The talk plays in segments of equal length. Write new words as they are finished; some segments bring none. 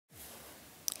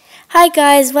Hi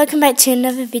guys, welcome back to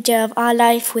another video of our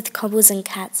life with cobbles and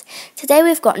cats. Today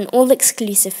we've got an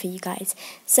all-exclusive for you guys.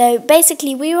 So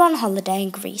basically we were on holiday in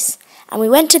Greece and we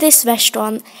went to this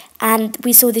restaurant and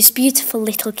we saw this beautiful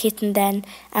little kitten then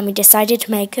and we decided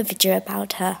to make a video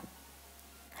about her.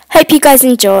 Hope you guys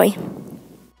enjoy.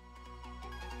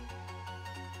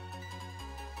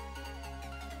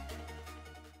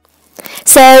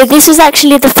 So this was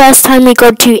actually the first time we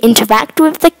got to interact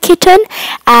with the kitten,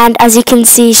 and as you can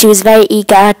see she was very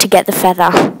eager to get the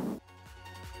feather.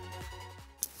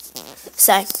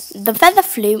 So the feather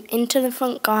flew into the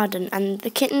front garden and the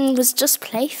kitten was just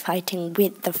play fighting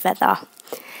with the feather.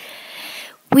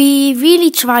 We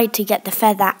really tried to get the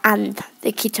feather and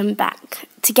the kitten back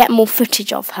to get more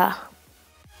footage of her.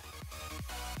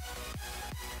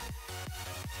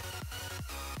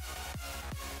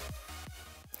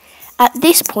 At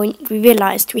this point, we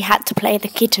realised we had to play the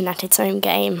kitten at its own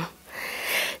game.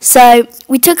 So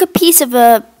we took a piece of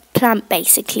a plant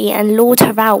basically and lured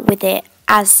her out with it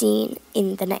as seen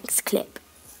in the next clip.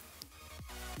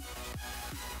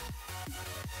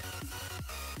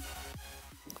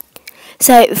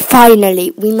 So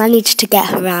finally, we managed to get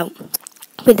her out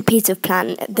with a piece of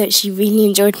plant that she really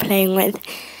enjoyed playing with.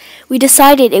 We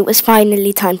decided it was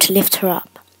finally time to lift her up.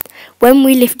 When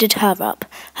we lifted her up,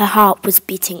 her heart was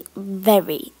beating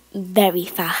very, very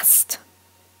fast.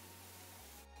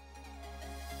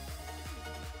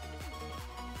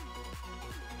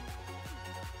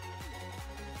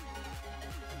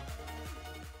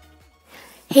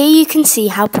 Here you can see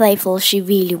how playful she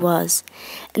really was,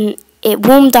 and it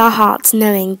warmed our hearts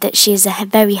knowing that she is a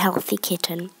very healthy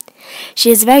kitten. She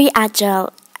is very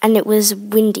agile and it was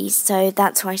windy, so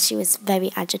that's why she was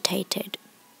very agitated.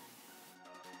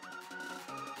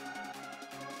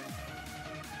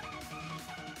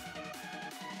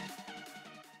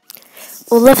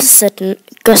 All of a sudden,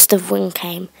 a gust of wind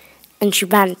came, and she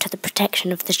ran to the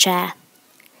protection of the chair.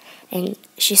 And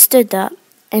she stood up,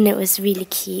 and it was really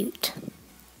cute.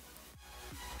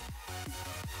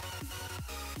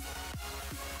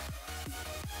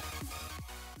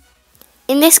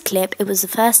 In this clip, it was the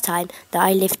first time that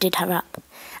I lifted her up,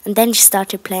 and then she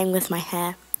started playing with my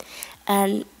hair.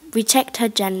 And we checked her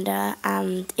gender,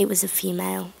 and it was a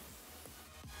female.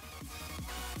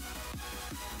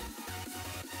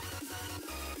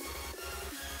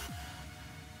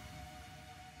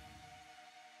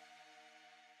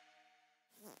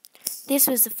 This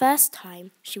was the first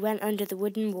time she went under the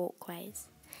wooden walkways,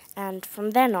 and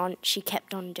from then on she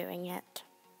kept on doing it.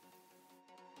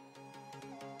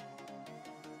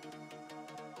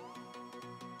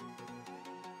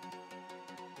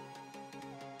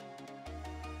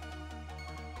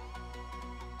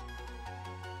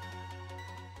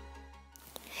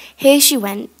 Here she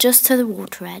went just to the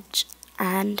water edge,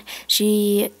 and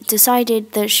she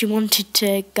decided that she wanted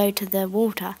to go to the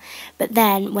water, but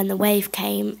then when the wave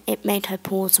came, it made her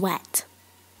paws wet.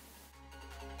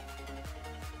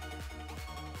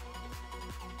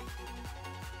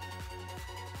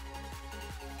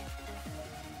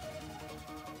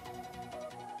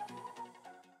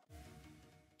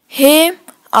 Here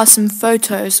are some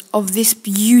photos of this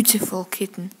beautiful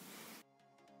kitten.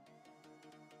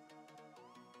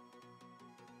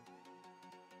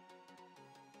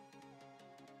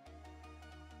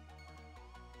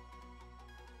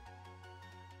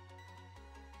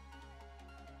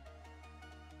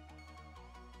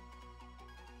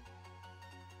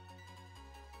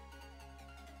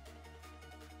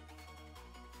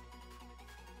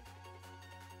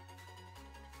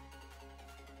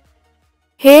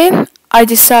 Here I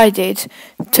decided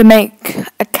to make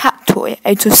a cat toy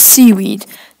out of seaweed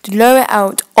to lure it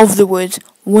out of the wood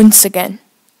once again.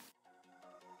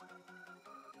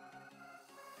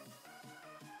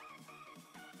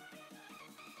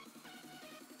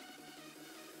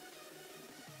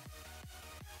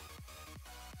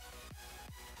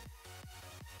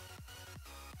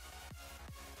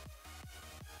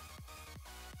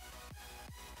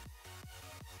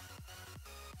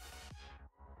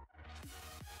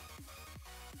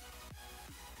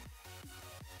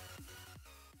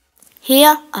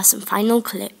 Here are some final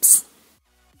clips.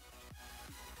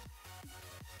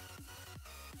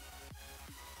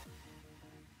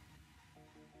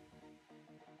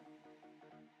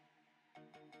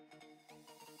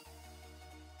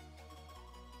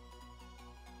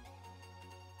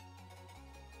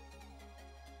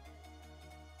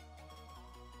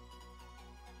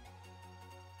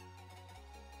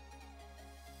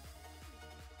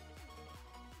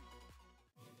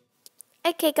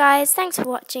 Okay guys, thanks for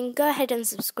watching. Go ahead and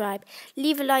subscribe.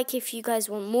 Leave a like if you guys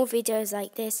want more videos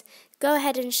like this. Go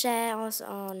ahead and share us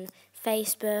on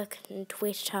Facebook and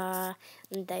Twitter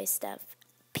and those stuff.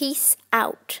 Peace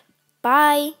out.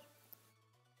 Bye.